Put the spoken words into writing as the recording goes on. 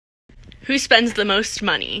Who spends the most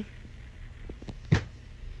money?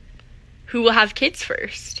 Who will have kids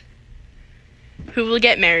first? Who will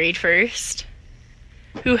get married first?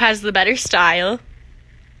 Who has the better style?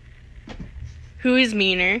 Who is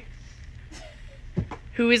meaner?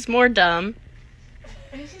 Who is more dumb?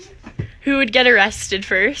 Who would get arrested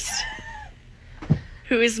first?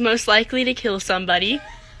 Who is most likely to kill somebody?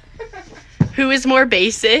 Who is more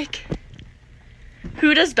basic?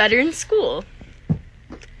 Who does better in school?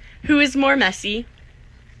 Who is more messy?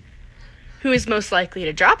 Who is most likely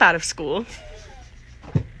to drop out of school?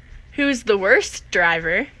 Who is the worst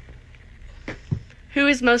driver? Who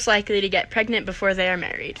is most likely to get pregnant before they are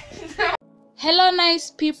married? Hello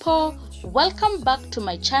nice people, welcome back to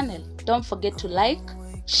my channel. Don't forget to like,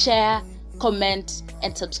 share, comment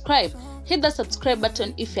and subscribe. Hit the subscribe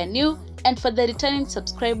button if you're new, and for the returning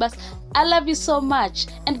subscribers, I love you so much.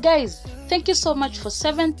 And guys, thank you so much for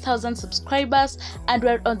 7,000 subscribers, and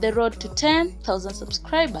we're on the road to 10,000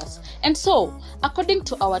 subscribers. And so, according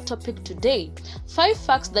to our topic today, 5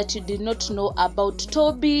 facts that you did not know about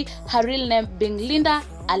Tobi, her real name being Linda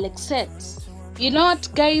Alexette. You know what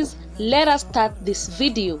guys, let us start this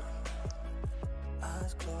video.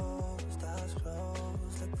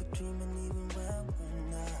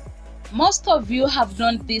 Most of you have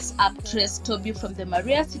known this actress Tobi from the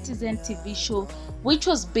Maria Citizen TV show, which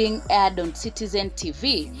was being aired on Citizen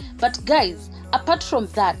TV. But guys, apart from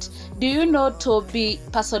that, do you know Tobi's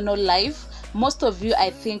personal life? Most of you, I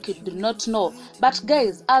think, you do not know. But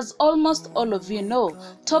guys, as almost all of you know,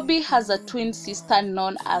 Tobi has a twin sister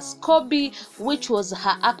known as Kobe, which was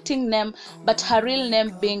her acting name, but her real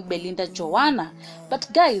name being Belinda Joanna. But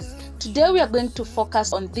guys, today we are going to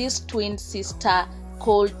focus on this twin sister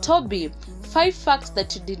called Tobi. 5 facts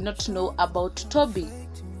that you did not know about Tobi.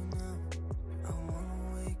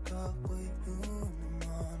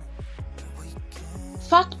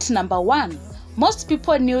 Fact number 1. Most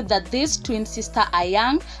people knew that these twin sisters are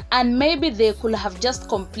young, and maybe they could have just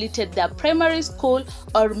completed their primary school,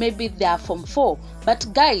 or maybe they are from 4. But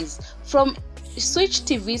guys, from Switch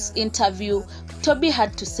TV's interview, Tobi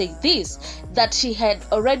had to say this, that she had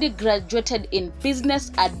already graduated in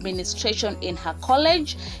business administration in her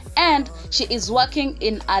college, and she is working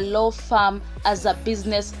in a law firm as a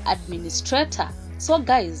business administrator. So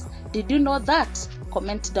guys, did you know that?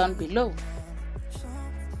 Comment down below.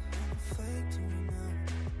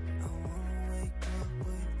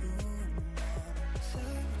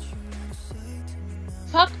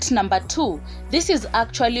 Fact number 2. This is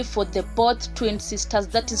actually for the both twin sisters,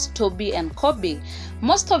 that is Tobi and Kobe.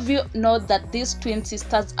 Most of you know that these twin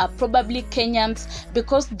sisters are probably Kenyans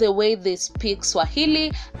because the way they speak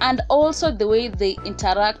Swahili and also the way they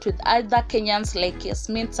interact with other Kenyans like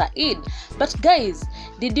Yasmin Said. But guys,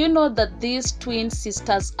 did you know that these twin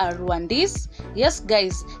sisters are Rwandese? Yes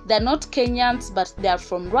guys, they're not Kenyans, but they are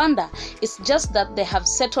from Rwanda. It's just that they have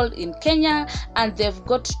settled in Kenya and they've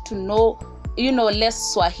got to know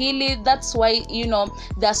less Swahili. That's why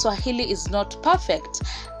their Swahili is not perfect.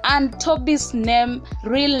 And Tobi's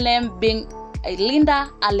real name being Linda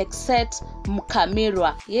Alexette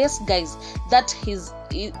Mukamirwa. Yes guys, that is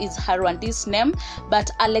her Rwandese name,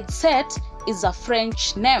 but Alexette is a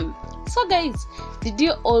French name. So guys, did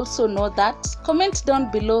you also know that? Comment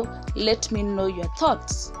down below, let me know your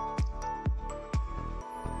thoughts.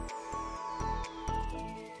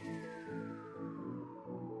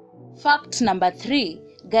 Fact number 3.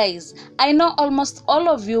 Guys, I know almost all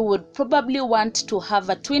of you would probably want to have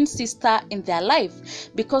a twin sister in their life,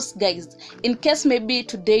 because guys, in case maybe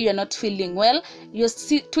today you're not feeling well, your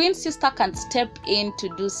twin sister can step in to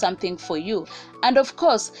do something for you. And of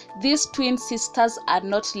course, these twin sisters are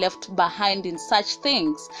not left behind in such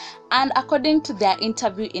things. And according to their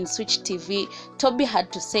interview in Switch TV, Tobi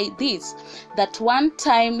had to say this, that one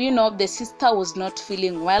time, the sister was not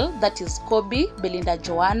feeling well, that is Kobe, Belinda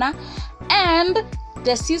Joanna, and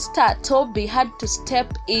the sister Tobi had to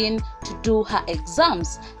step in to do her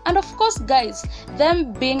exams. And of course guys,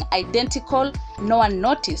 them being identical, no one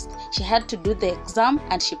noticed. She had to do the exam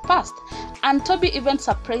and she passed. And Tobi even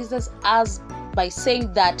surprises us by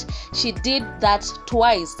saying that she did that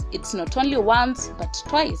twice. It's not only once but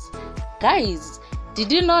twice. Guys,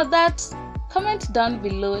 did you know that? Comment down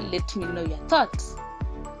below, let me know your thoughts.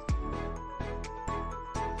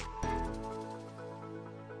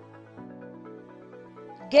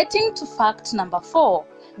 Getting to fact number 4.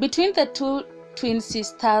 Between the two twin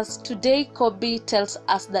sisters, today Kobe tells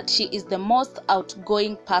us that she is the most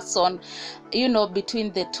outgoing person,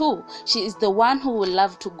 between the two. She is the one who will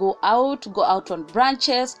love to go out on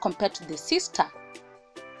brunches compared to the sister.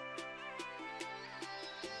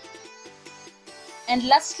 And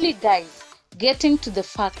lastly guys, getting to the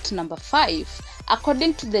fact number 5.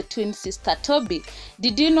 According to the twin sister Tobi,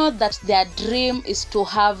 did you know that their dream is to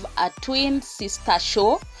have a twin sister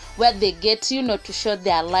show where they get, to show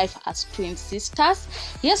their life as twin sisters?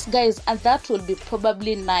 Yes, guys, and that will be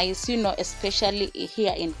probably nice, especially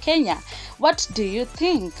here in Kenya. What do you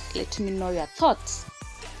think? Let me know your thoughts.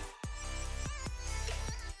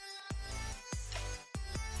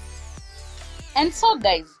 And so,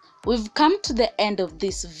 guys, we've come to the end of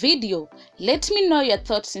this video. Let me know your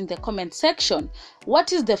thoughts in the comment section.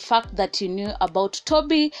 What is the fact that you knew about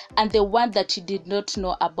Tobi and the one that you did not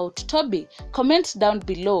know about Tobi? Comment down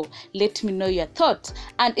below. Let me know your thoughts.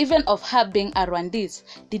 And even of her being a Rwandese,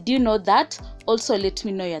 did you know that? Also, let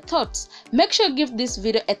me know your thoughts. Make sure you give this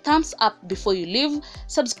video a thumbs up before you leave.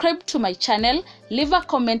 Subscribe to my channel. Leave a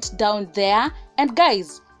comment down there. And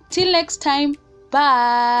guys, till next time,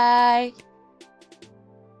 bye.